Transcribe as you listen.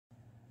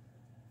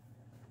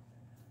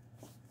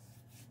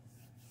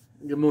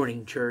Good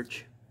morning,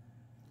 church.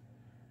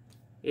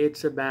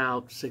 It's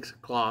about 6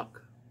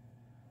 o'clock.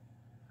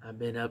 I've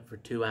been up for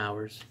 2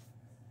 hours.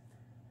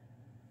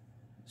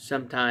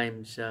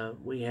 Sometimes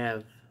we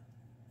have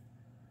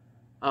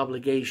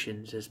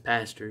obligations as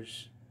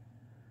pastors.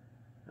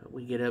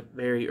 We get up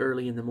very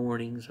early in the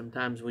morning.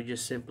 Sometimes we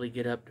just simply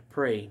get up to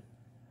pray.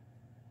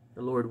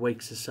 The Lord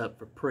wakes us up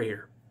for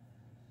prayer.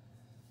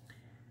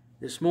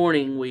 This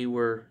morning we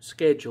were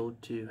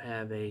scheduled to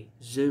have a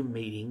Zoom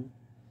meeting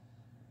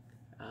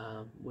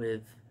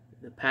with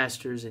the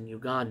pastors in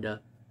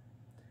Uganda.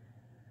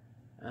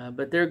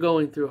 But they're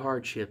going through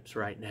hardships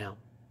right now.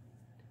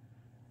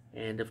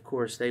 And of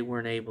course they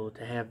weren't able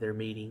to have their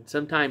meeting.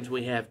 Sometimes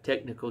we have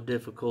technical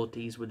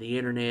difficulties with the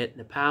internet and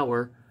the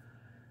power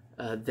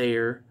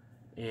there,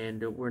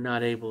 and we're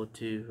not able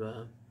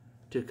to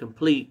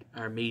complete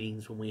our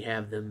meetings when we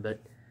have them. But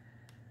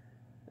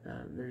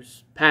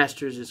there's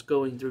pastors that's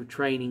going through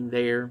training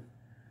there.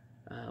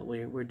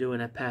 We're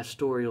doing a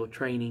pastoral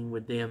training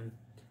with them.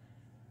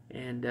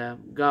 And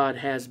God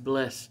has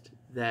blessed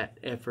that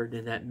effort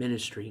and that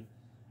ministry.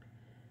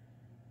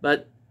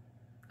 But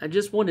I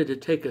just wanted to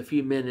take a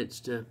few minutes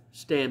to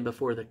stand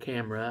before the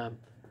camera.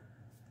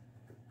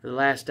 For the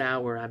last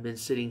hour, I've been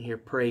sitting here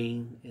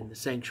praying in the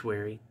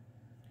sanctuary.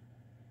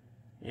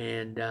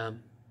 And I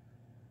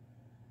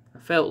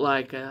felt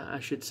like I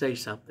should say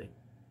something.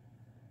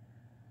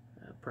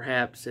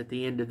 Perhaps at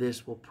the end of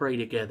this, we'll pray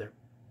together.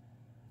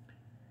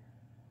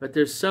 But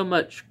there's so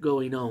much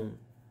going on.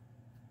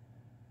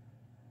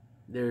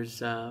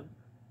 There's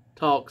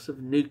talks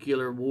of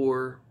nuclear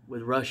war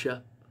with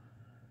Russia.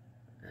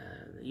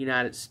 The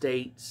United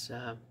States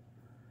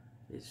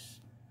is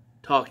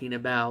talking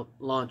about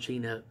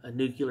launching a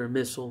nuclear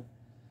missile.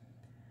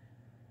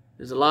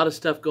 There's a lot of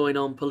stuff going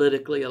on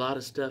politically, a lot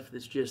of stuff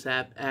that's just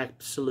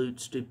absolute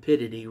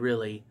stupidity,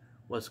 really,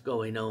 what's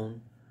going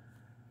on.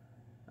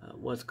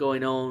 What's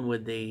going on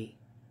with the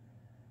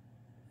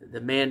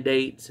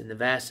mandates and the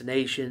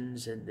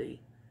vaccinations and the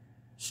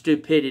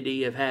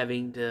stupidity of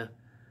having to,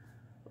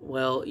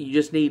 well, you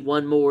just need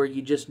one more,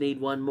 you just need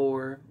one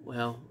more.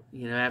 Well,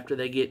 you know, after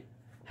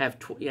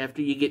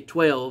you get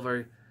 12,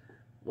 or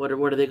what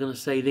are they going to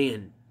say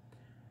then?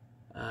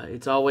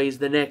 It's always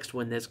the next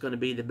one that's going to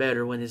be the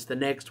better one. It's the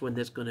next one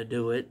that's going to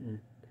do it.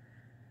 And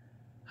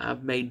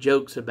I've made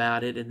jokes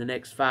about it. In the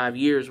next 5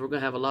 years, we're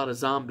going to have a lot of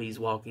zombies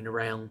walking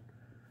around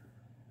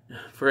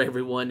for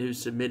everyone who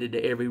submitted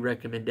to every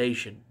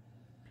recommendation.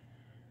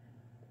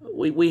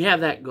 We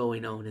have that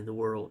going on in the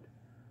world.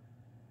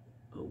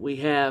 We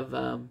have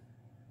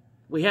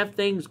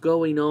things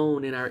going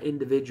on in our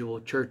individual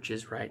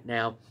churches right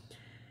now.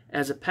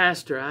 As a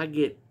pastor, I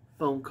get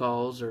phone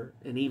calls,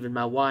 and even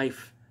my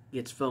wife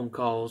gets phone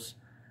calls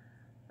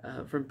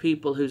from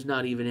people who's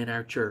not even in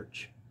our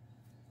church.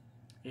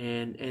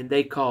 And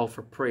they call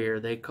for prayer.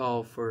 They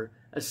call for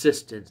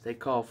assistance. They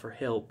call for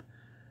help.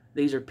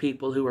 These are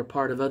people who are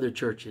part of other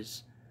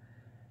churches.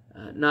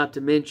 Not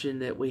to mention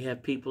that we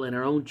have people in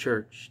our own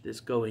church that's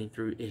going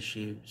through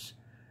issues.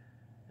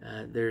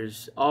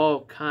 There's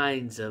all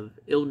kinds of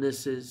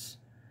illnesses,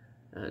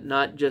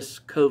 not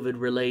just COVID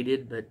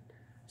related, but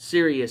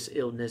serious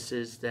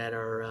illnesses that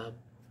are,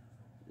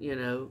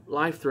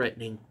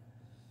 life-threatening.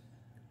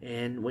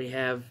 And we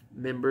have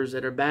members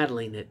that are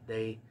battling it.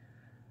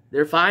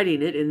 They're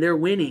fighting it and they're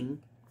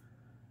winning,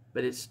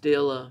 but it's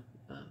still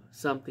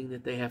something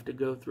that they have to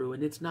go through,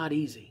 and it's not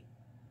easy.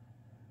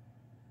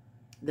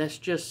 That's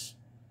just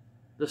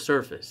the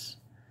surface.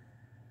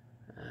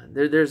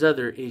 There's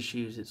other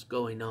issues that's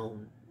going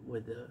on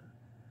with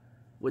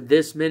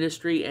this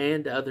ministry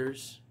and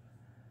others.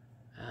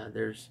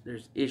 There's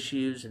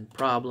issues and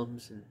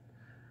problems, and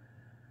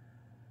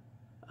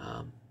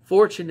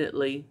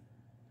fortunately,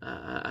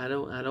 I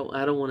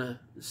don't want to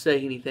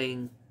say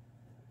anything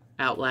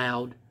out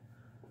loud,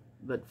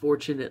 but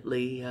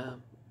fortunately,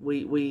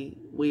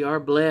 we are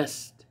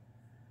blessed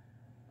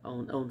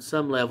on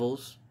some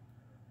levels,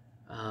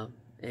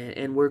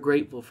 and we're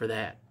grateful for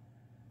that.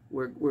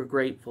 We're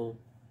grateful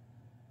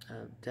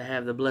to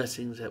have the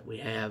blessings that we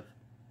have,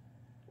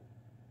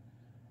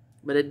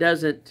 but it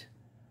doesn't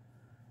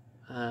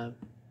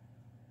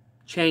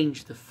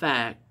change the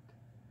fact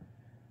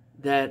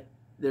that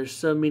there's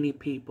so many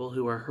people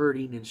who are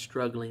hurting and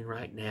struggling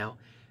right now.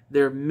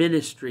 There are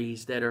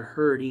ministries that are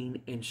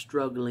hurting and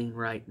struggling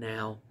right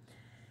now.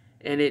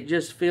 And it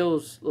just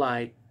feels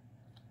like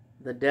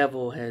the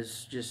devil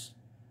has just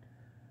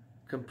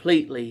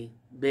completely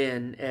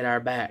been at our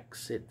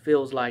backs. It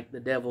feels like the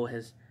devil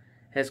has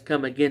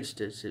come against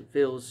us. It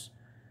feels,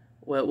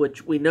 well,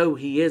 which we know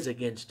he is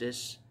against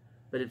us,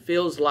 but it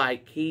feels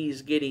like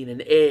he's getting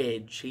an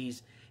edge.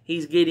 He's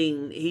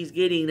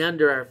getting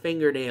under our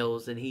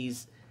fingernails, and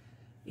he's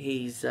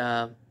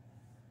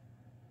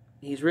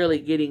really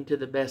getting to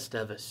the best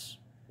of us.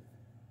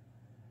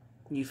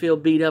 You feel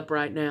beat up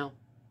right now?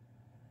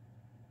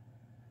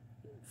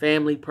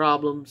 Family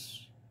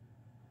problems.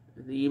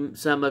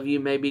 Some of you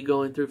may be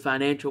going through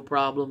financial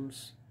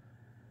problems,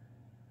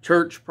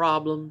 church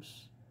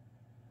problems.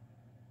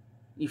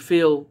 You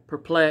feel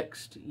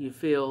perplexed. You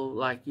feel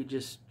like you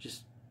just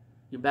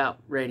You're about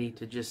ready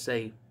to just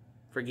say,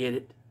 forget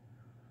it.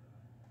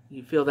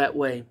 You feel that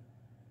way.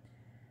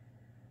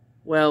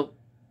 Well,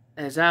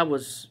 as I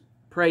was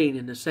praying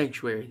in the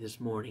sanctuary this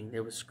morning,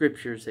 there were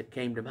scriptures that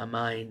came to my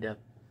mind.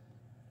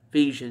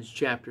 Ephesians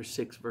chapter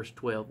 6, verse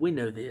 12. We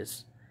know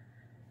this.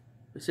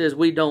 It says,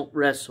 we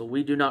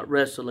do not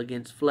wrestle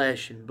against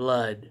flesh and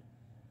blood,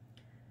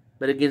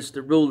 but against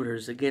the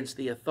rulers, against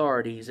the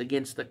authorities,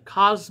 against the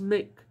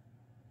cosmic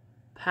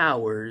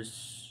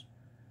powers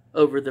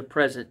over the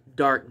present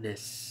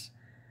darkness,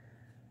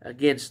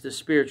 against the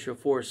spiritual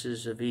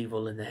forces of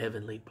evil in the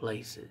heavenly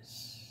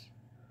places.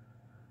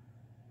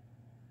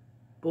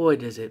 Boy,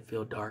 does it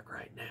feel dark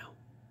right now.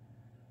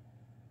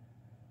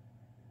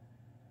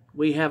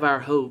 We have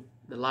our hope,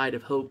 the light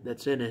of hope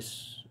that's in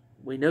us.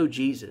 We know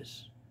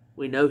Jesus.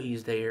 We know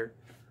He's there.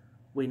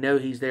 We know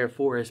He's there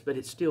for us, but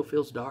it still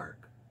feels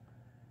dark.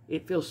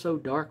 It feels so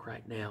dark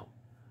right now.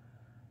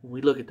 When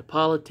we look at the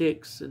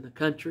politics in the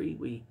country,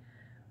 we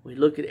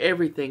look at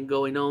everything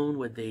going on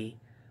with the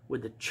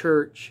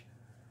church.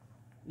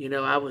 You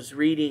know, I was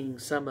reading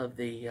some of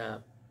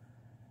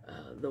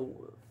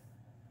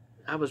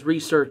I was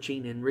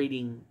researching and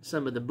reading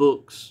some of the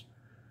books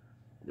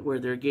where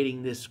they're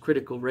getting this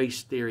critical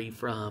race theory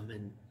from,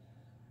 and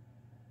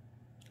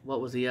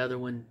what was the other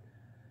one?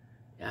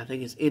 I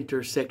think it's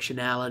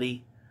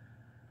intersectionality,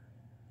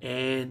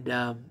 and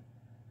the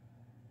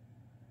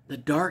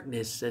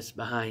darkness that's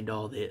behind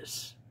all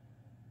this.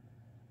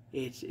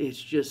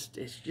 It's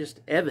just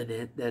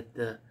evident that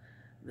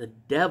the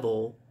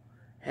devil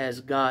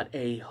has got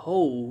a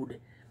hold,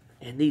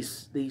 and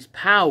these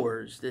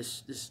powers,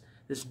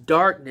 this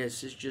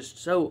darkness is just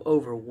so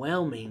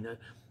overwhelming.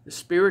 The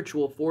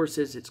spiritual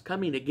forces, it's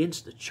coming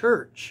against the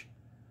church.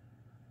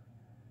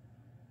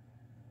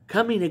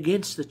 Coming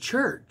against the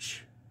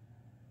church.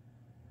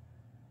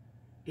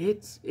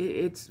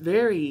 It's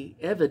very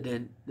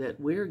evident that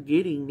we're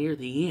getting near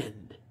the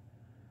end.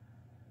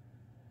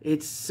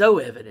 It's so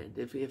evident.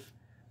 If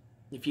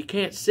you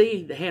can't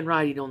see the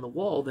handwriting on the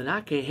wall, then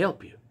I can't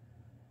help you.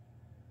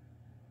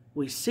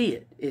 We see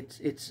it.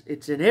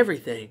 It's in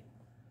everything.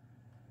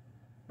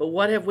 But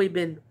what have we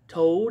been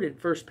told in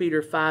 1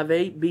 Peter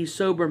 5:8? Be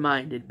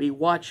sober-minded, be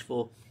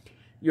watchful.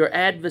 Your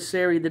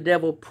adversary, the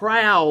devil,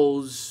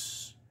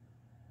 prowls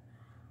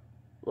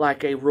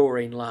like a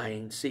roaring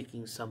lion,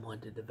 seeking someone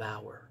to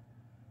devour.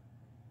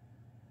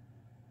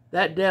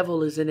 That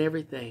devil is in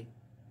everything.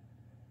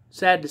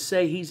 Sad to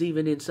say, he's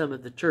even in some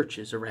of the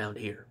churches around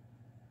here.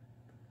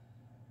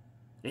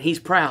 And he's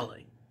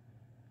prowling.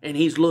 And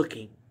he's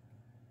looking.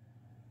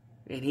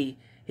 And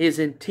his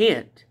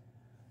intent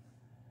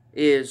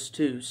is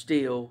to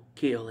steal,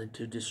 kill, and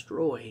to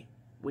destroy.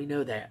 We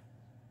know that.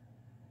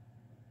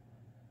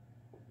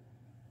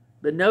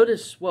 But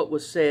notice what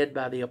was said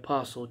by the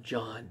Apostle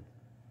John.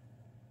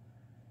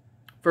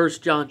 1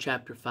 John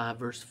chapter 5,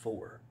 verse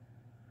 4.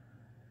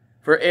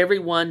 For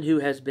everyone who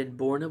has been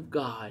born of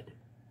God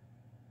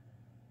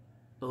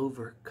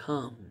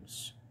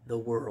overcomes the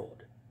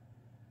world.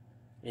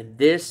 And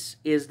this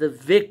is the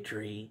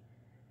victory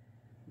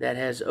that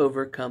has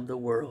overcome the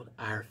world,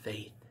 our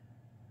faith.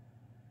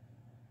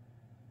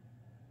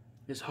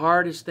 As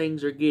hard as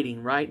things are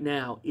getting right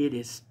now, it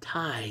is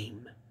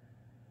time.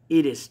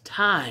 It is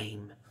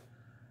time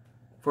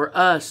for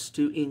us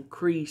to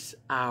increase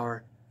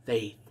our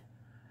faith.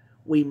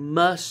 We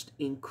must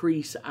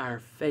increase our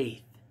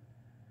faith.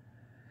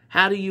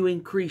 How do you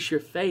increase your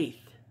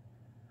faith?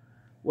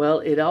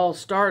 Well, it all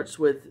starts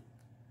with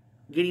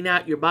getting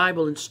out your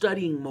Bible and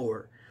studying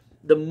more.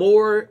 The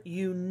more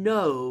you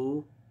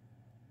know,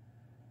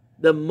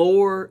 the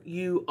more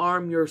you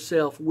arm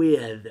yourself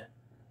with.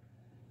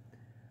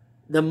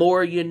 The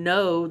more you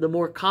know, the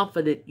more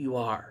confident you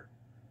are.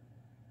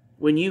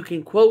 When you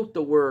can quote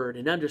the Word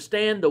and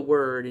understand the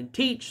Word and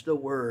teach the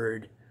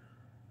Word,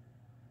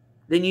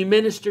 then you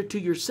minister to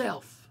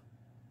yourself.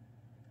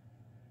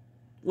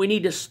 We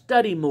need to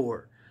study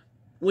more.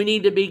 We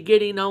need to be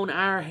getting on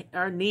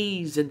our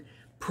knees and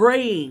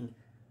praying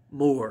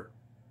more.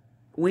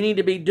 We need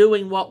to be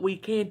doing what we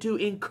can to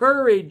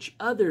encourage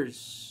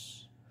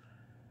others.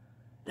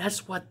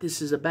 That's what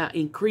this is about,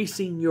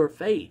 increasing your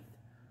faith.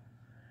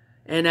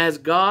 And as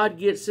God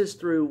gets us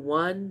through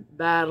one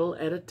battle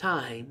at a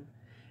time,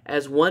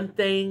 as one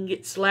thing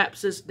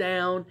slaps us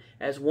down,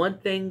 as one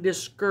thing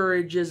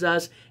discourages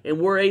us, and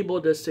we're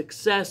able to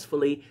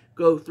successfully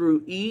go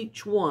through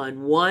each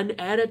one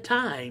at a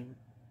time,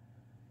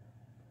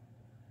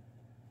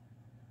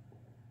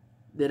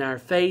 then our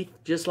faith,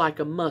 just like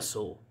a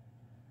muscle,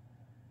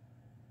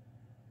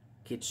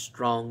 gets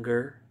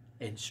stronger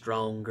and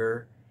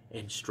stronger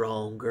and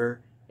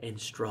stronger and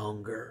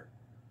stronger.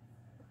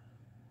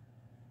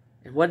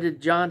 And what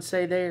did John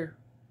say there?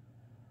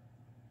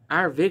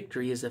 Our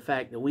victory is the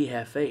fact that we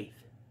have faith.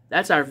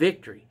 That's our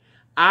victory.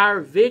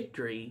 Our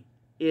victory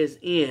is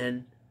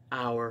in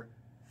our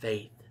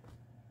faith.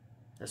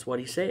 That's what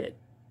he said.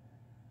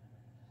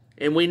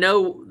 And we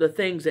know the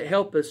things that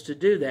help us to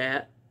do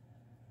that.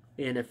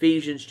 In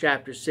Ephesians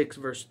chapter 6,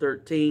 verse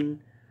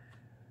 13,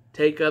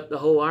 take up the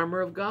whole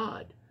armor of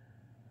God.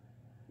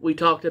 We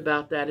talked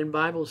about that in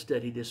Bible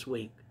study this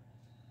week.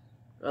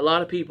 A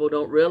lot of people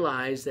don't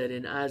realize that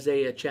in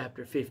Isaiah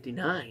chapter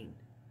 59,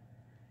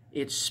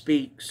 it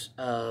speaks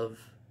of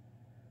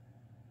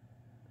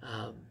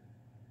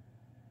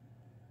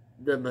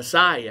the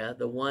Messiah,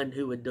 the one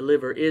who would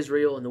deliver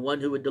Israel and the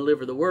one who would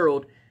deliver the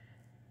world.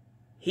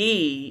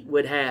 He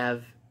would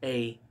have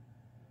a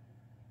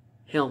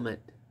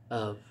helmet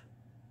of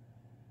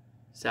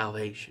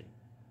salvation.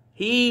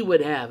 He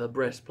would have a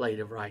breastplate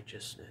of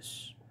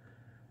righteousness.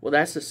 Well,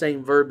 that's the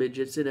same verbiage.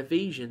 It's in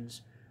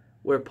Ephesians,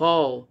 where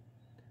Paul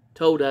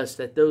told us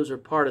that those are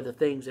part of the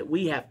things that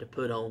we have to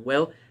put on.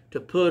 Well,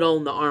 to put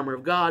on the armor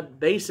of God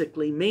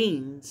basically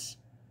means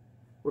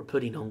we're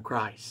putting on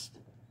Christ.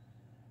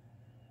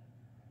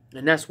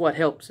 And that's what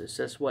helps us.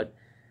 That's what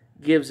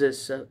gives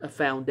us a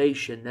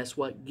foundation. That's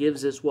what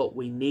gives us what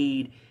we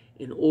need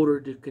in order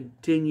to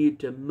continue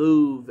to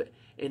move,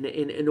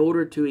 in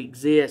order to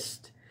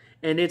exist.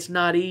 And it's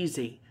not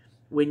easy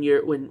when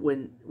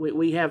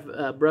we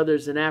have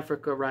brothers in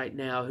Africa right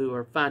now who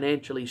are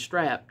financially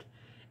strapped,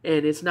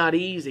 and it's not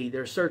easy.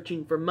 They're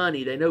searching for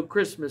money. They know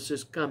Christmas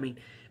is coming.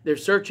 They're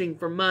searching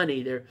for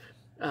money.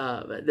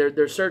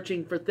 They're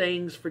searching for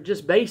things, for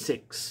just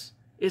basics.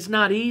 It's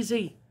not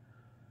easy.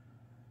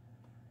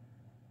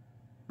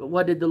 But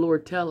what did the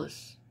Lord tell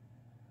us?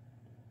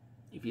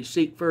 If you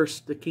seek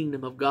first the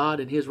kingdom of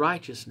God and His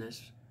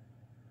righteousness,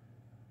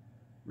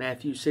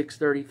 Matthew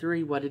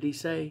 6:33, what did He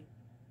say?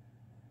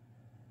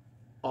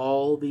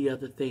 All the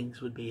other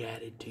things would be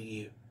added to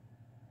you.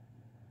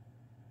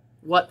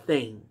 What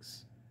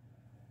things?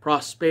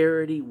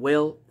 Prosperity,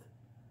 wealth?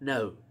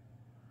 No.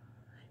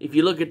 If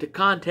you look at the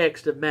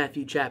context of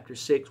Matthew chapter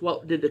 6,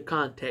 what did the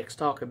context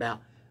talk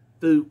about?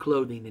 Food,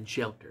 clothing, and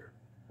shelter.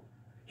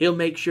 He'll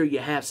make sure you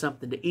have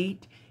something to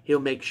eat. He'll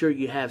make sure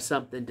you have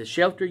something to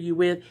shelter you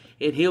with.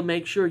 And He'll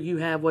make sure you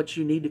have what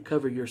you need to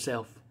cover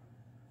yourself.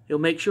 He'll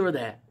make sure of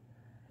that.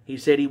 He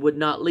said He would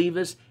not leave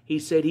us. He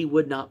said He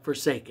would not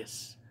forsake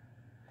us.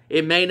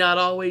 It may not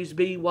always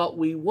be what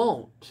we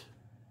want,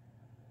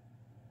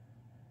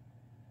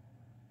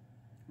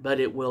 but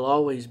it will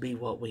always be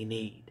what we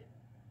need.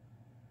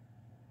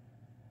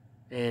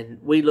 And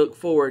we look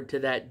forward to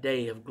that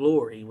day of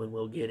glory when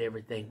we'll get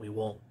everything we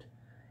want.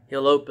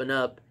 He'll open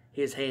up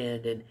His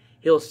hand and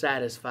He'll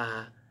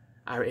satisfy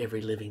our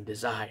every living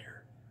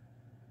desire.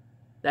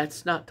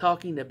 That's not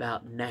talking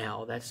about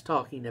now. That's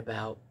talking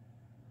about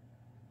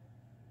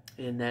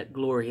in that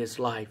glorious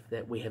life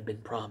that we have been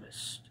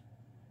promised.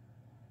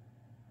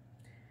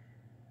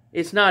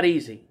 It's not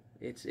easy.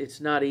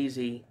 It's not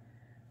easy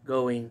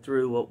going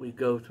through what we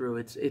go through.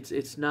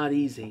 It's not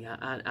easy.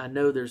 I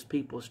know there's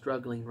people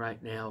struggling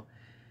right now.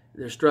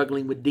 They're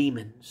struggling with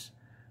demons.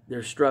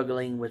 They're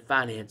struggling with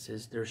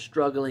finances. They're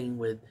struggling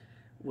with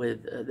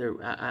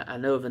I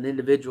know of an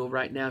individual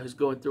right now who's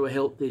going through a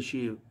health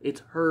issue.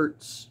 It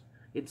hurts.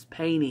 It's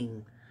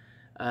paining.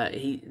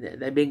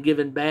 They've been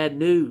given bad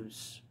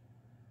news.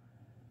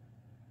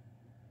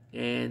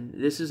 And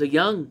this is a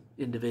young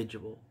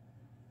individual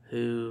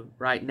who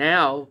right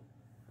now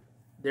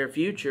their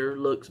future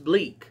looks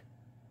bleak.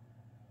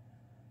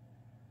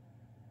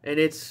 And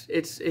it's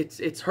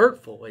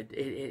hurtful.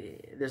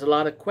 There's a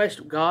lot of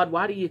question. God,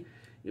 why do you...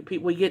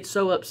 We get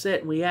so upset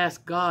and we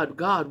ask God,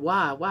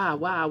 why?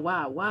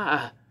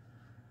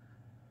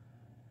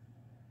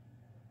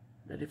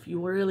 But if you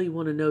really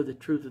want to know the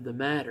truth of the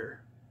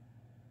matter,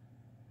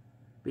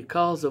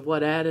 because of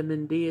what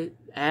Adam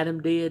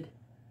did,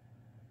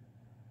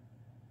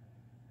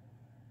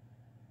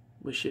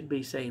 we should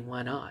be saying,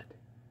 why not?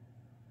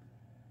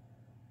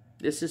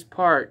 This is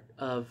part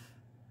of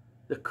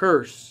the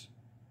curse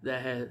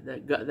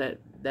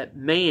that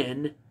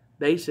man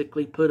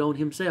basically put on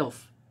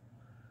himself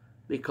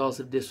because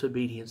of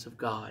disobedience of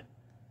God.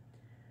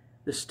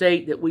 The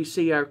state that we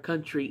see our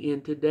country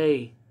in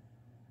today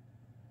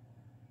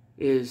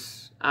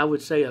is, I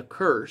would say, a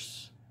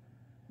curse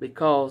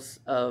because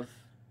of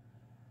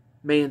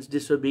man's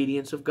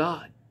disobedience of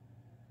God.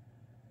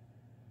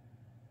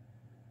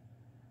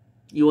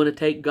 You want to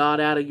take God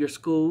out of your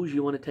schools.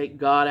 You want to take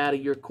God out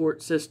of your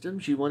court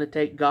systems. You want to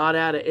take God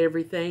out of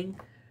everything.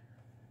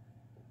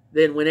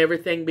 Then when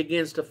everything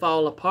begins to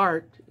fall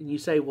apart and you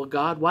say, well,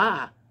 God,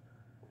 why?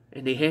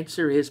 And the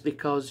answer is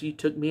because you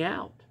took me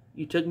out.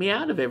 You took me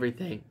out of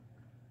everything.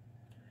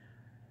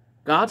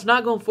 God's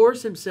not going to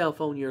force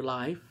Himself on your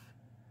life.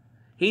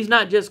 He's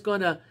not just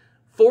going to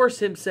force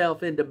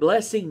Himself into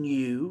blessing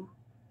you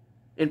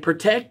and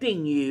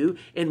protecting you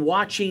and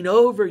watching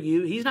over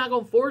you. He's not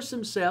going to force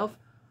Himself.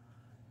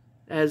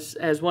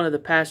 As one of the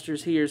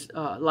pastors here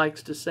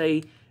likes to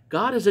say,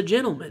 God is a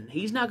gentleman.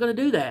 He's not going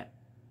to do that.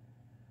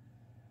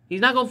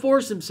 He's not going to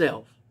force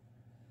Himself.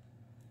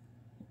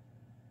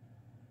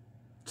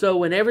 So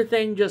when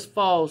everything just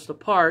falls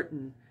apart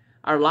and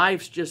our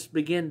lives just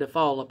begin to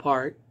fall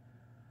apart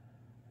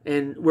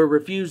and we're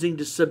refusing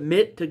to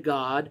submit to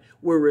God,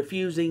 we're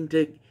refusing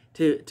to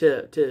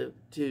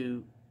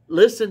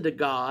listen to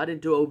God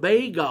and to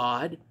obey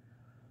God,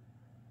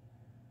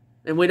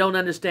 and we don't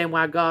understand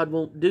why God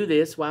won't do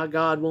this, why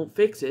God won't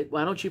fix it,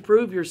 why don't you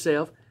prove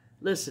yourself?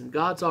 Listen,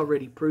 God's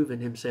already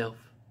proven Himself.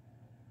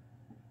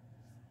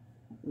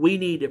 We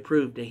need to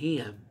prove to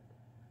Him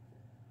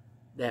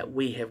that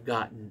we have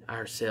gotten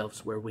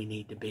ourselves where we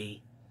need to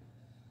be.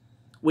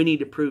 We need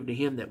to prove to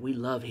Him that we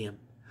love Him.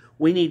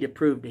 We need to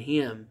prove to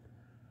Him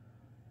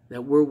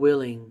that we're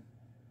willing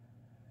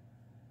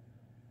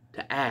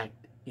to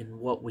act in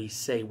what we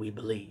say we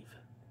believe.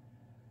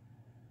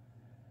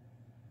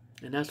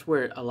 And that's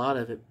where a lot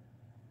of it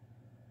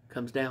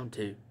comes down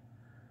to.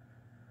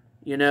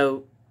 You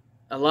know,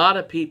 a lot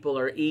of people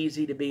are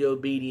easy to be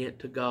obedient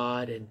to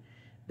God, and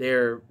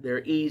they're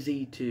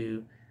easy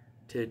to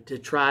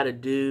try to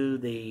do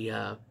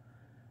the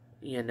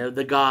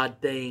the God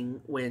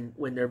thing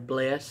when they're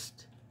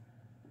blessed.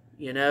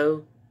 You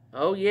know,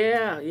 oh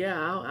yeah,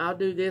 I'll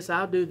do this,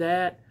 I'll do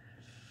that.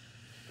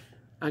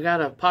 I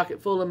got a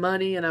pocket full of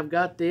money, and I've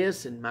got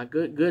this, and my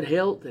good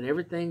health, and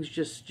everything's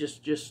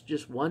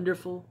just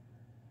wonderful.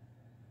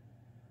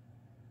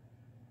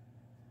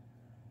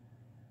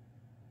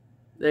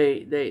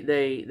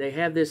 They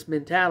have this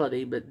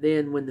mentality, but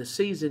then when the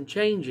season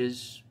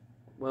changes,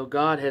 well,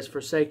 God has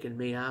forsaken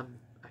me. I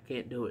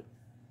can't do it.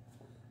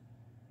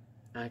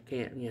 I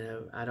can't.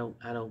 I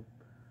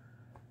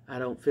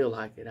don't feel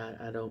like it.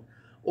 I don't.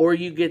 Or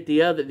you get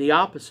the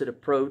opposite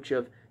approach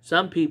of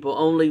some people.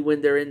 Only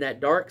when they're in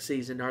that dark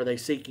season are they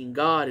seeking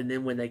God, and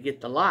then when they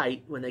get the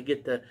light, when they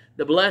get the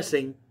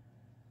blessing,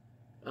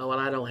 oh well,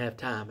 I don't have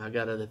time. I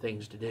got other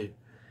things to do.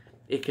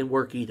 It can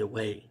work either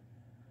way.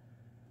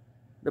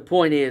 The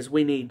point is,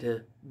 we need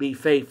to be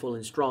faithful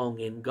and strong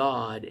in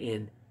God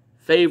in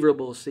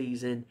favorable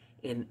season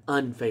and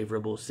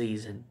unfavorable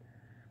season.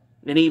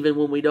 And even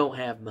when we don't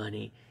have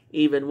money,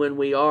 even when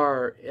we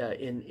are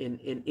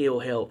in ill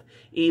health,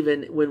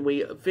 even when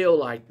we feel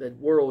like the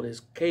world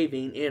is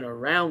caving in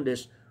around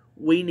us,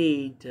 we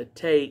need to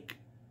take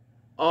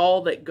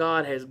all that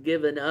God has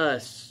given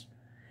us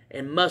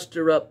and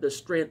muster up the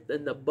strength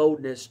and the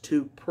boldness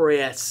to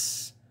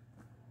press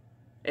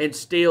and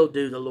still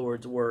do the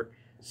Lord's work.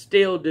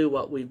 Still do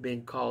what we've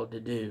been called to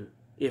do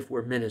if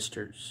we're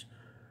ministers.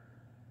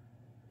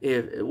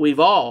 If we've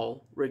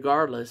all,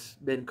 regardless,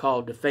 been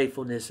called to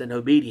faithfulness and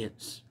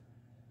obedience.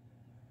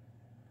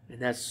 And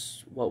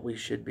that's what we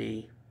should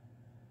be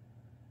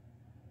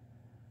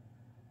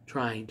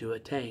trying to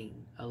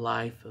attain, a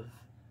life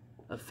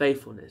of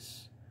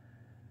faithfulness.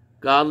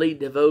 Godly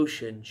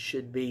devotion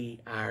should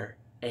be our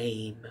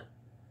aim,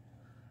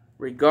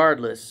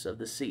 regardless of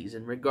the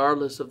season,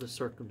 regardless of the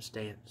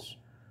circumstance.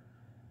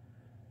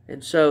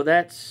 And so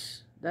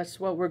that's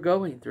what we're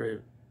going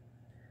through.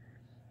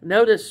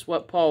 Notice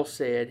what Paul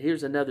said.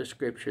 Here's another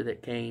scripture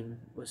that came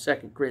with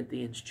 2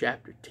 Corinthians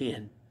chapter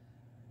 10,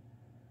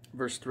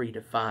 verse 3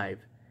 to 5.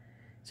 It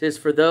says,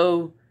 "For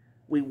though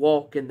we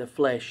walk in the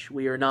flesh,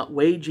 we are not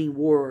waging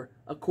war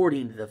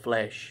according to the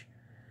flesh.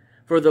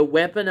 For the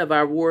weapon of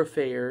our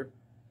warfare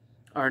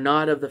are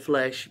not of the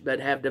flesh, but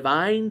have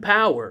divine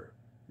power."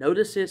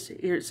 Notice this,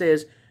 here it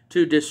says,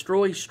 "to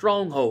destroy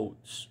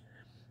strongholds.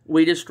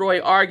 We destroy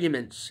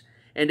arguments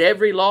and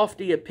every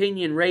lofty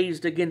opinion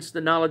raised against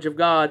the knowledge of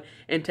God,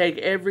 and take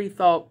every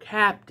thought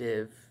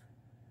captive."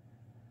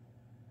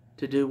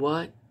 To do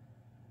what?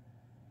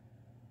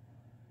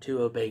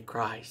 To obey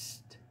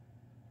Christ.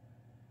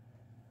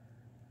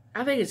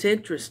 I think it's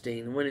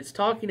interesting when it's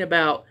talking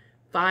about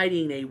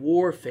fighting a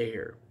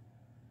warfare,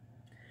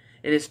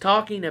 and it's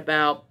talking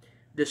about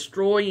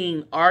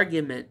destroying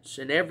arguments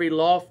and every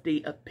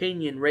lofty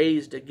opinion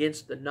raised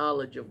against the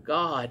knowledge of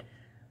God.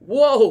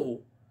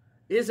 Whoa!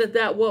 Isn't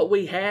that what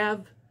we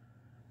have?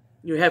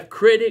 You have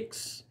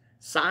critics,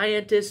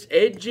 scientists,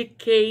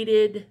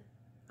 educated,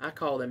 I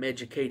call them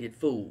educated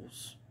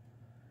fools.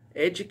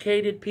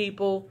 Educated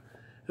people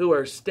who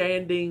are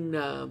standing,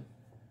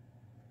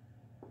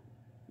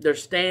 they're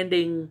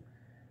standing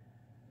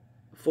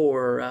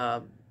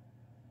for,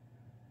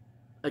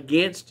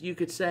 against, you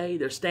could say.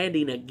 They're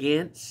standing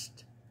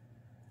against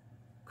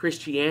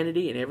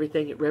Christianity and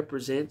everything it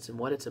represents and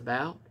what it's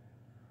about.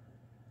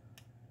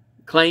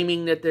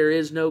 Claiming that there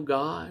is no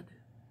God,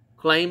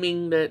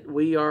 claiming that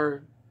we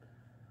are,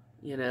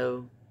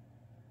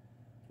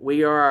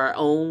 we are our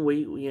own,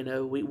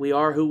 we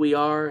are who we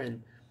are,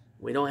 and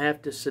we don't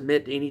have to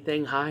submit to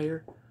anything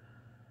higher.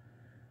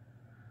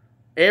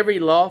 Every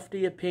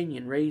lofty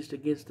opinion raised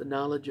against the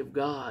knowledge of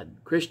God.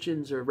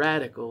 Christians are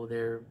radical.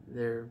 They're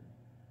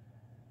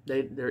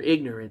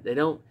ignorant.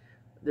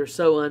 They're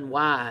so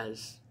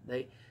unwise.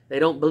 They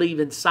don't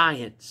believe in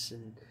science,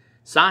 and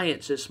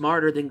science is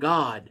smarter than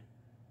God.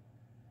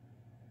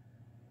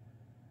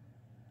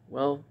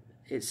 Well,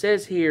 it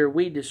says here,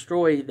 we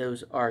destroy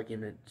those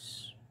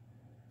arguments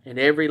and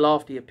every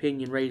lofty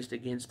opinion raised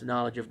against the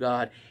knowledge of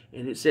God.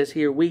 And it says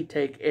here, we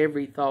take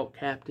every thought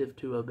captive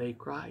to obey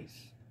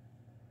Christ.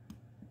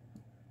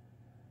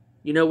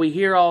 We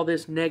hear all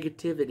this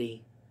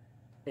negativity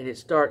and it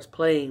starts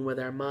playing with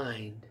our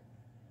mind.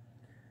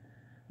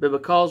 But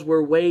because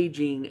we're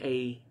waging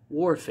a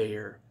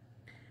warfare,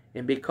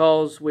 and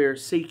because we're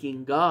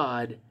seeking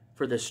God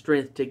for the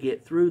strength to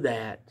get through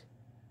that,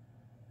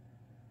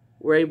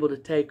 we're able to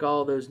take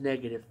all those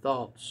negative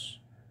thoughts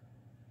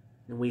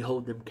and we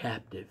hold them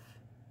captive.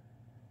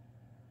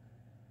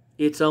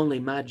 It's only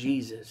my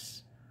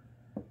Jesus,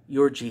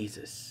 your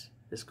Jesus,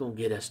 that's going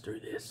to get us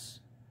through this.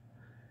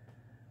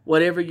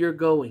 Whatever you're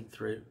going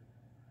through,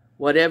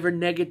 whatever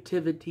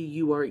negativity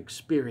you are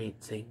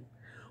experiencing,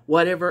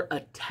 whatever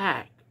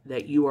attack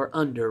that you are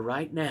under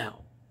right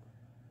now,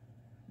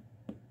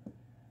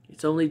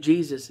 it's only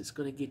Jesus that's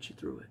going to get you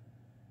through it.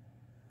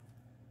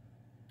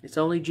 It's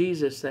only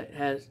Jesus that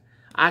has,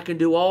 I can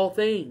do all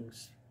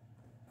things.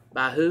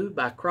 By who?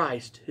 By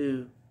Christ,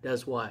 who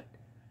does what?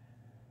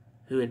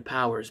 Who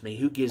empowers me,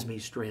 who gives me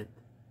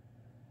strength.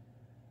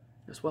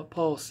 That's what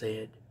Paul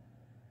said.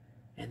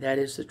 And that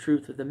is the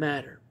truth of the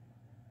matter.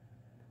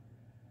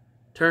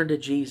 Turn to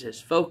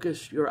Jesus.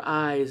 Focus your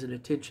eyes and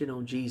attention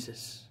on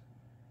Jesus.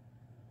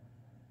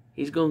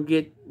 He's going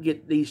to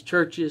get these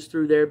churches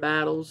through their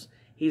battles.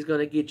 He's going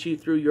to get you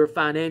through your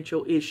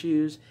financial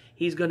issues.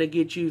 He's going to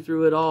get you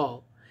through it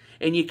all.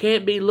 And you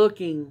can't be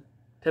looking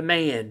to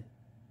man.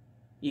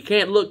 You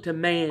can't look to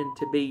man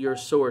to be your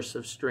source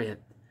of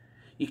strength.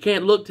 You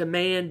can't look to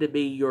man to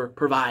be your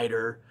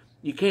provider.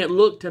 You can't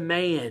look to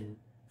man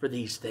for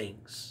these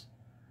things.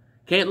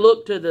 Can't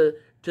look to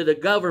the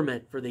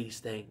government for these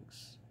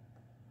things.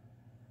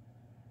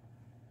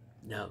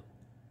 No.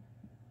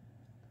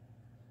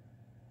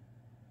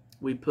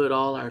 We put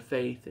all our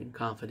faith and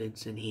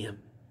confidence in Him.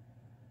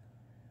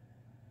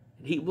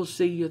 And He will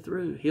see you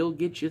through. He'll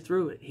get you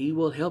through it. He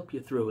will help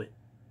you through it.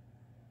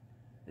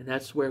 And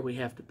that's where we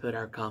have to put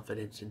our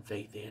confidence and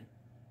faith in.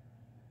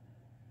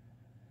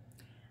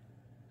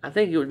 I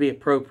think it would be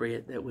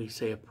appropriate that we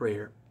say a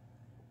prayer.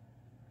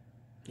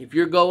 If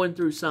you're going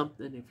through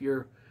something, if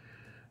you're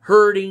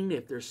hurting,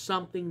 if there's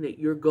something that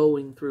you're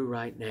going through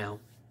right now,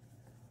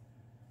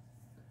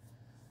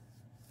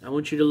 I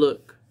want you to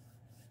look.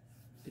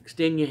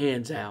 Extend your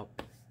hands out.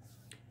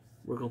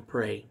 We're going to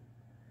pray.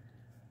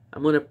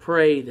 I'm going to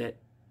pray that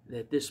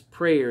this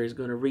prayer is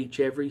going to reach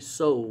every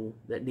soul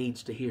that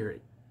needs to hear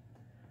it.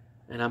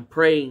 And I'm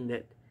praying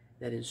that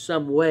in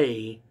some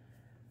way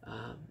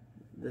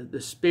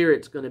the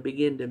Spirit's going to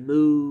begin to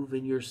move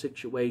in your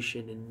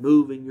situation and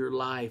move in your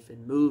life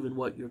and move in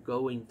what you're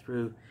going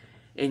through.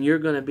 And you're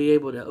going to be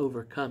able to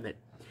overcome it.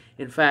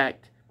 In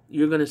fact,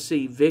 you're going to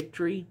see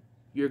victory.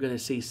 You're going to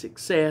see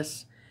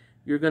success.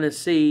 You're going to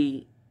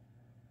see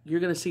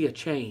a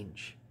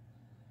change.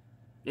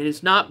 And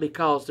it's not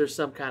because there's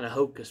some kind of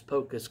hocus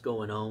pocus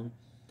going on.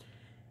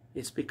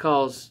 It's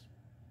because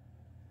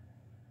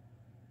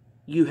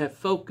you have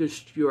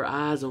focused your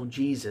eyes on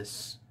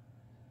Jesus.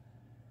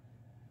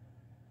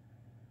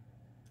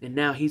 And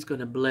now He's going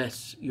to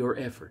bless your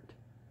effort.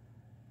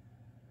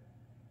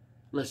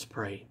 Let's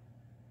pray.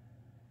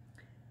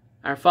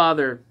 Our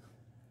Father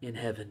in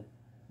heaven,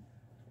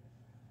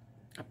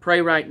 I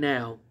pray right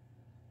now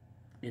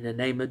in the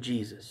name of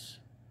Jesus.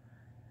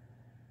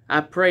 I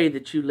pray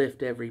that you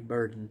lift every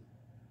burden.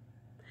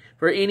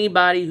 For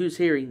anybody who's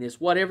hearing this,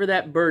 whatever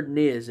that burden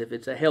is, if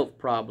it's a health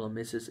problem,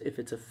 if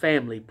it's a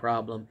family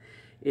problem,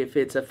 if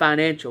it's a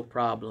financial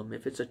problem,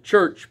 if it's a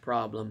church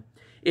problem,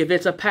 if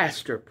it's a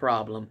pastor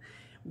problem,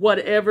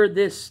 whatever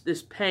this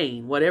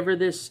pain, whatever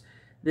this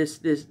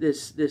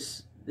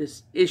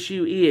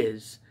issue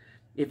is,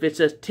 if it's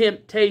a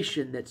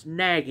temptation that's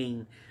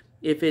nagging,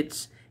 if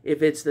it's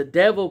the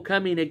devil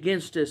coming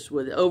against us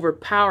with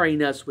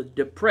overpowering us with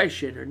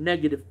depression or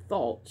negative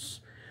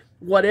thoughts,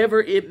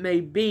 whatever it may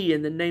be,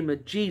 in the name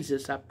of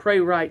Jesus, I pray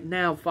right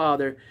now,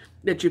 Father,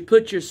 that you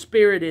put your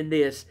Spirit in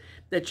this,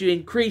 that you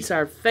increase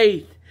our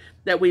faith,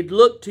 that we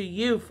look to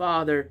you,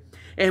 Father,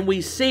 and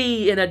we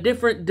see in a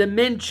different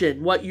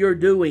dimension what you're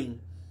doing.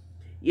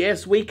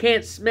 Yes, we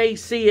may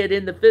see it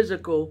in the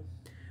physical.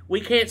 We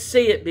can't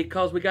see it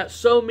because we got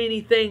so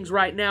many things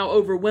right now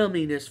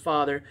overwhelming us,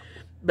 Father.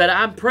 But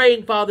I'm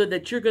praying, Father,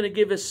 that you're going to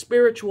give us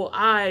spiritual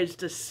eyes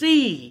to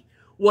see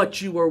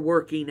what you are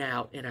working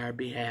out in our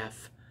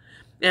behalf.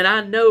 And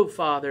I know,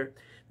 Father,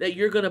 that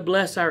you're going to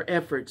bless our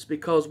efforts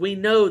because we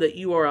know that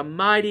you are a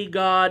mighty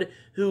God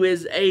who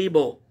is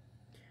able.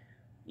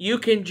 You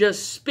can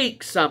just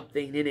speak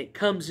something and it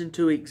comes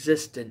into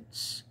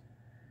existence.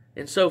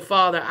 And so,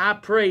 Father, I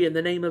pray in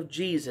the name of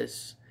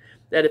Jesus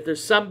that if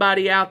there's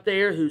somebody out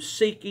there who's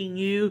seeking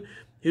you,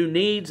 who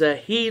needs a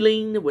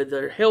healing with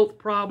their health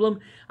problem,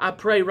 I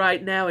pray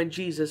right now in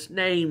Jesus'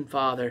 name,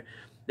 Father,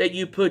 that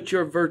you put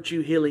your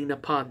virtue healing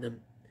upon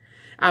them.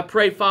 I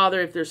pray,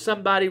 Father, if there's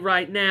somebody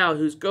right now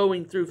who's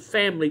going through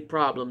family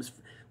problems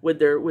with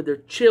their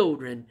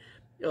children,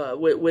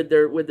 with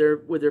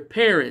their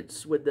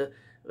parents,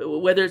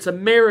 whether it's a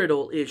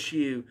marital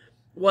issue,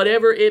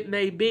 whatever it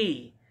may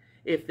be,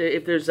 if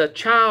there's a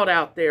child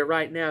out there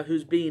right now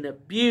who's being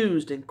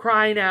abused and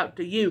crying out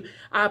to you,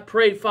 I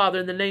pray, Father,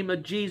 in the name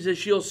of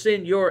Jesus, you'll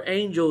send your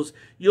angels.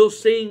 You'll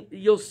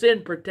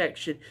send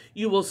protection.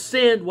 You will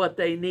send what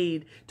they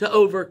need to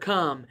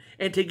overcome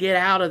and to get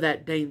out of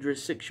that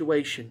dangerous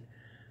situation.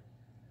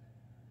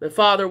 But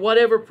Father,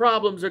 whatever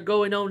problems are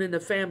going on in the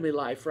family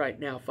life right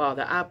now,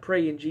 Father, I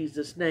pray in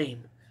Jesus'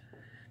 name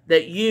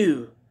that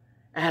you,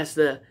 as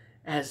the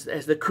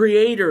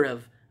creator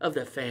of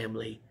the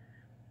family,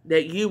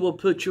 that you will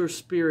put your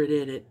Spirit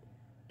in it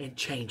and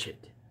change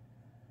it.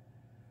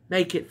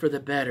 Make it for the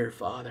better,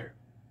 Father.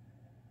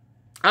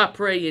 I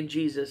pray in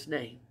Jesus'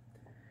 name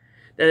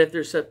that if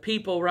there's some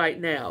people right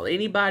now,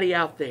 anybody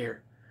out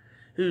there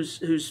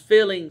who's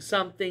feeling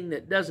something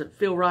that doesn't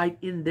feel right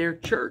in their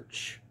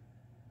church,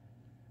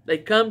 they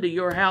come to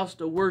your house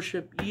to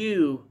worship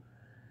you,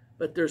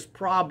 but there's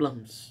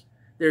problems,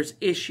 there's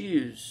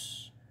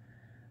issues.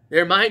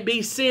 There might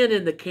be sin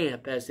in the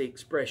camp, as the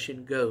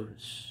expression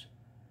goes.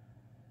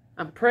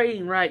 I'm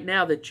praying right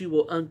now that you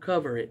will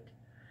uncover it.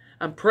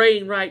 I'm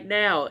praying right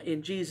now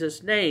in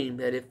Jesus' name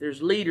that if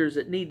there's leaders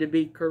that need to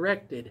be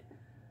corrected,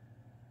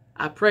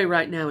 I pray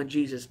right now in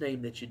Jesus'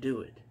 name that you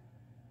do it.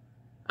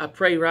 I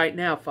pray right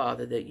now,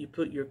 Father, that you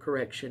put your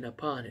correction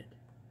upon it.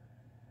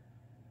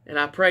 And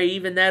I pray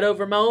even that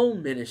over my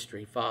own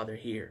ministry, Father,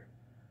 here.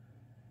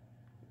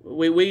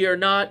 We are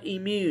not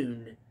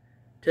immune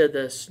to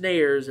the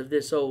snares of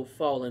this old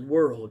fallen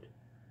world.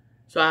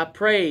 So I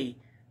pray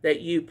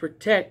that you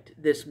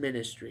protect this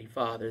ministry,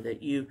 Father,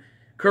 that you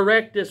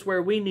correct us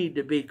where we need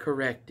to be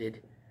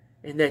corrected,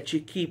 and that you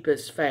keep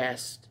us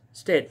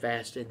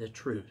steadfast in the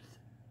truth.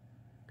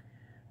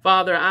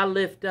 Father, I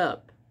lift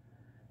up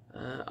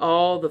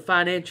all the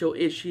financial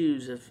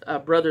issues of our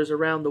brothers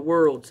around the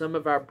world. Some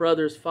of our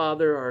brothers,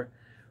 Father, are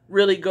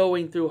really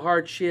going through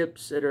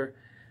hardships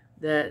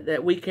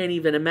that we can't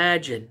even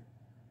imagine.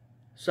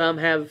 Some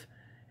have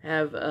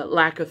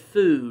lack of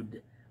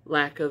food,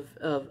 lack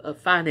of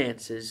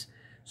finances.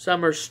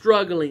 Some are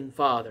struggling,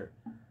 Father.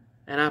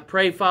 And I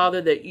pray,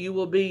 Father, that you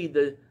will be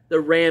the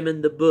ram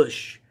in the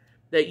bush,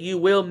 that you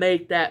will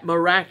make that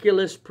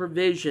miraculous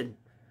provision.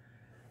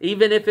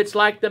 Even if it's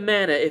like the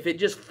manna, if it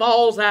just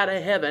falls out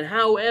of heaven,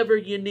 however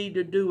you need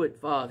to do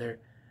it, Father,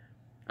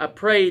 I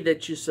pray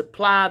that you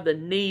supply the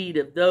need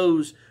of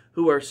those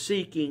who are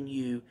seeking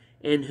you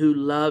and who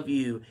love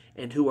you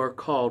and who are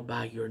called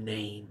by your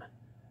name.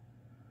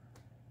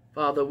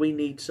 Father, we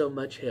need so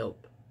much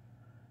help.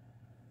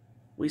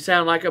 We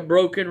sound like a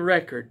broken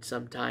record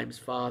sometimes,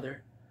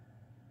 Father.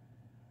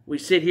 We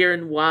sit here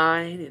and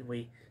whine, and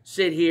we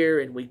sit here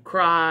and we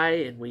cry,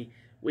 and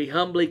we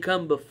humbly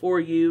come before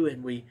you,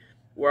 and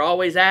we're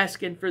always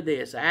asking for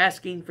this,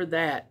 asking for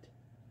that.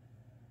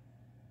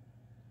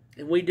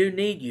 And we do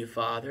need you,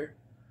 Father.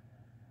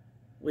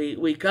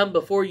 We come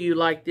before you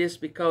like this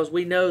because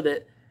we know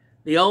that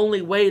the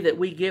only way that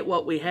we get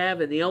what we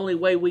have and the only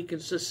way we can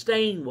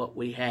sustain what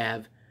we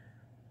have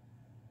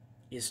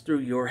is through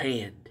your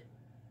hand.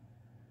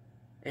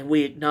 And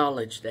we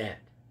acknowledge that.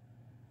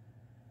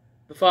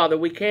 But Father,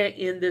 we can't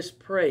end this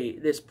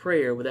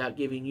prayer without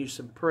giving you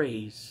some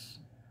praise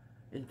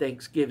and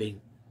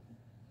thanksgiving.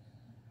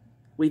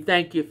 We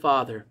thank you,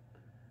 Father,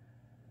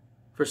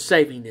 for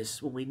saving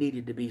us when we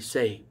needed to be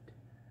saved.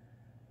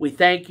 We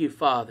thank you,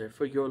 Father,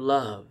 for your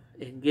love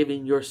in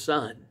giving your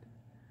Son.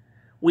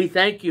 We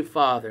thank you,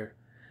 Father,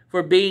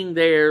 for being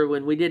there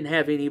when we didn't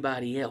have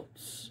anybody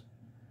else.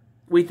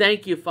 We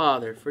thank you,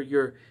 Father, for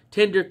your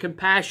tender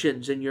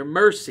compassions and your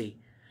mercy.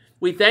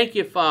 We thank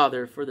you,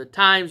 Father, for the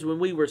times when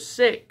we were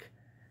sick.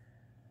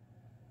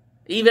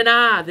 Even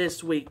I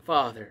this week,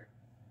 Father,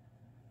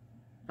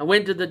 I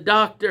went to the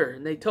doctor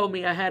and they told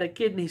me I had a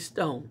kidney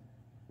stone.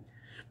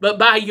 But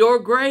by your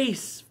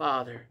grace,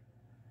 Father,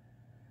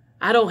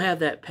 I don't have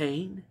that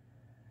pain,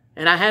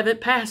 and I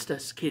haven't passed a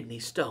kidney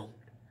stone.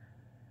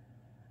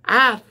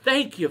 I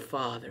thank you,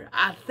 Father.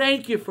 I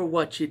thank you for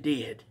what you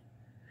did.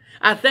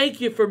 I thank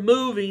you for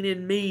moving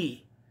in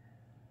me.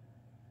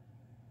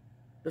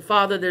 But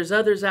Father, there's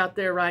others out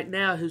there right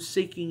now who's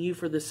seeking you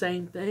for the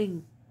same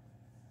thing.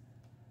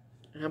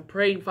 And I'm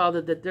praying,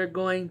 Father, that they're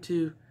going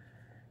to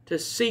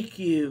seek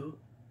you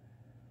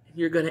and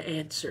you're going to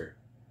answer.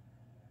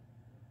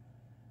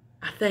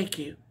 I thank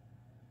you.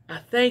 I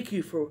thank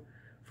you for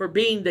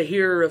being the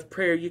hearer of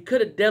prayer. You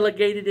could have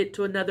delegated it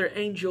to another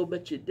angel,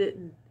 but you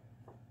didn't.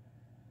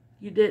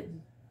 You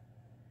didn't.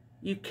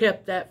 You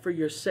kept that for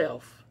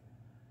yourself.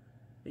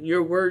 And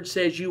your word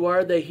says you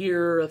are the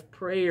hearer of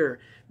prayer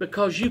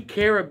because you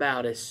care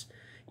about us.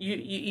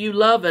 You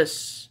love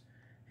us.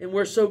 And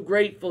we're so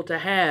grateful to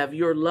have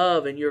your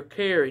love and your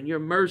care and your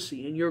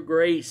mercy and your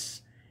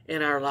grace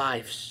in our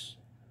lives.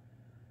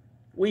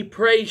 We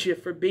praise you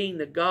for being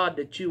the God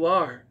that you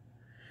are.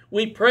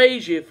 We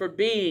praise you for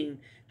being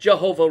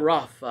Jehovah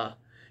Rapha,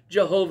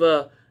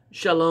 Jehovah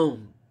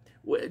Shalom,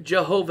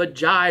 Jehovah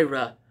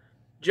Jireh,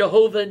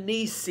 Jehovah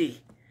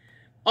Nisi.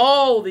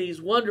 All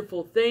these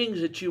wonderful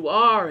things that you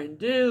are and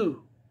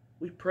do,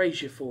 we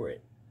praise you for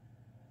it.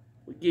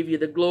 We give you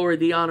the glory,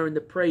 the honor, and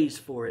the praise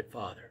for it,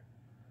 Father.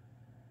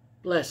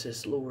 Bless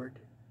us, Lord.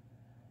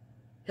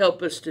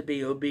 Help us to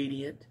be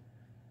obedient.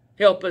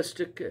 Help us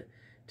to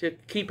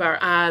keep our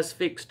eyes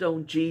fixed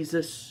on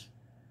Jesus.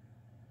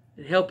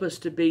 And help us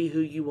to be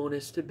who you want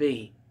us to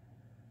be.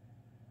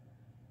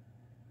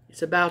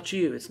 It's about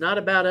you. It's not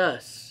about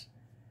us.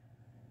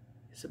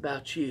 It's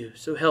about you.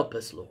 So help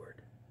us,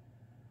 Lord.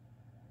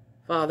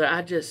 Father,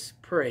 I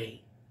just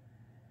pray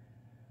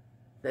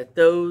that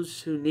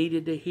those who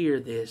needed to hear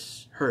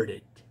this heard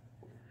it.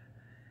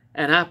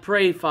 And I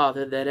pray,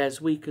 Father, that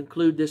as we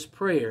conclude this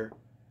prayer,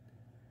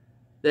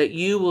 that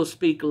you will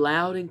speak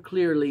loud and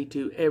clearly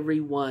to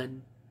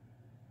everyone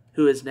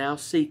who is now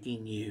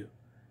seeking you,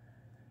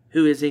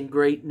 who is in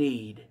great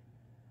need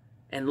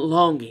and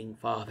longing,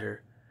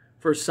 Father,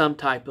 for some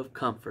type of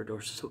comfort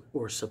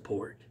or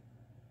support.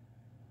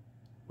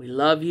 We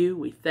love you,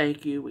 we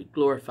thank you, we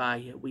glorify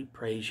you, we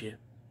praise you.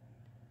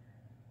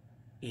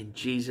 In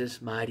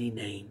Jesus' mighty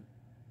name,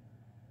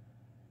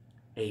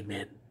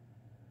 amen.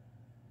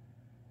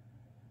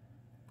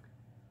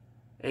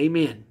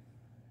 Amen.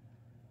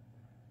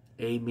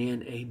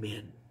 Amen,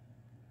 amen.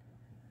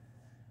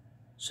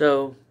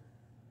 So,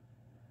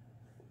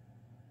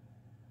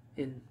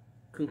 in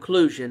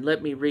conclusion,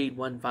 let me read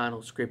one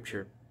final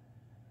scripture.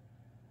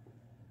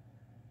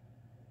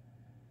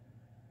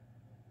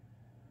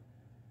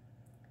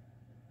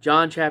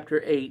 John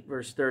chapter 8,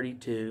 verse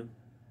 32.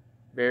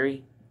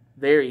 Very,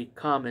 very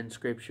common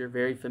scripture,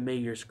 very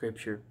familiar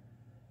scripture.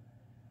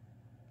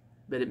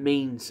 But it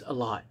means a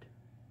lot.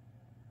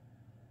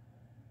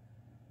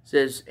 It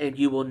says, "And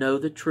you will know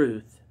the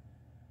truth,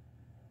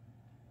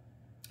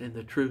 and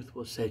the truth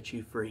will set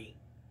you free."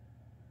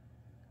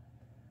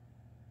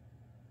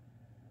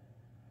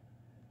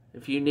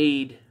 If you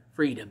need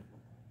freedom,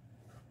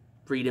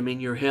 freedom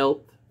in your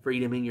health,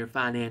 freedom in your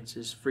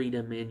finances,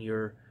 freedom in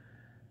your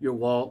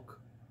walk,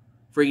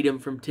 freedom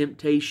from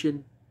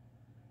temptation,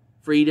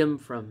 freedom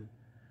from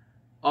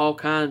all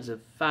kinds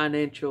of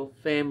financial,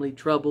 family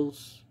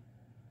troubles,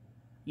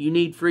 you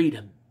need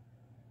freedom.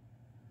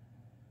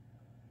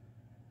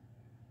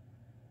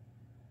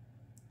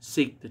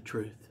 Seek the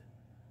truth.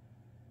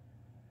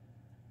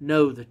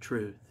 Know the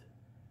truth.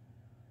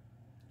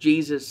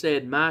 Jesus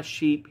said, "My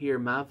sheep hear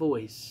my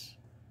voice."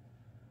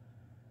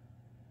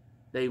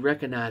 They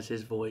recognize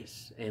his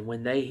voice. And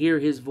when they hear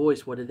his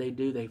voice, what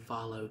do? They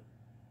follow.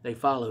 They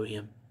follow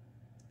him.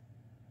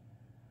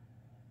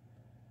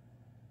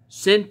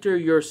 Center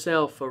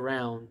yourself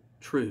around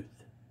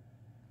truth.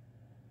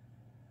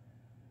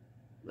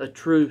 A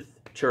truth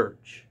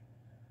church.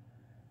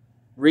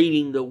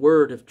 Reading the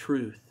word of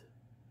truth.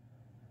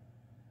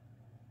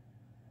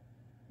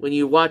 When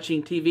you're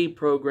watching TV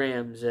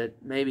programs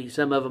that maybe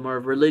some of them are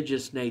of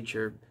religious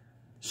nature,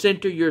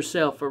 center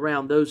yourself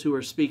around those who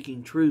are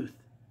speaking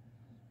truth.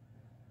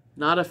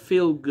 Not a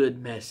feel-good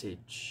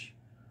message.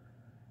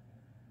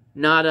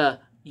 Not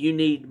a, "you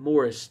need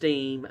more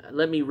esteem,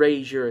 let me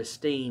raise your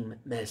esteem"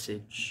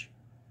 message.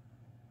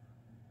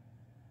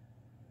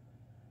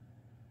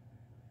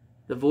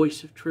 The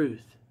voice of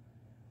truth.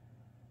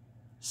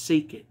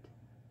 Seek it.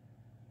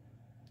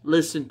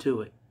 Listen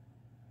to it.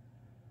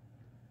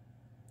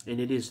 And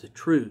it is the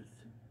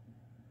truth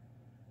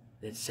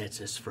that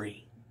sets us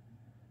free.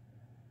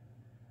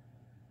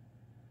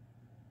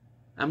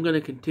 I'm going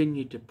to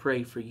continue to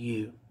pray for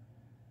you.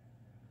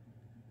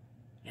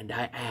 And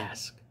I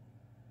ask,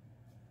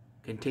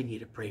 continue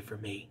to pray for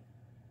me.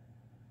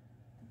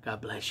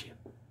 God bless you.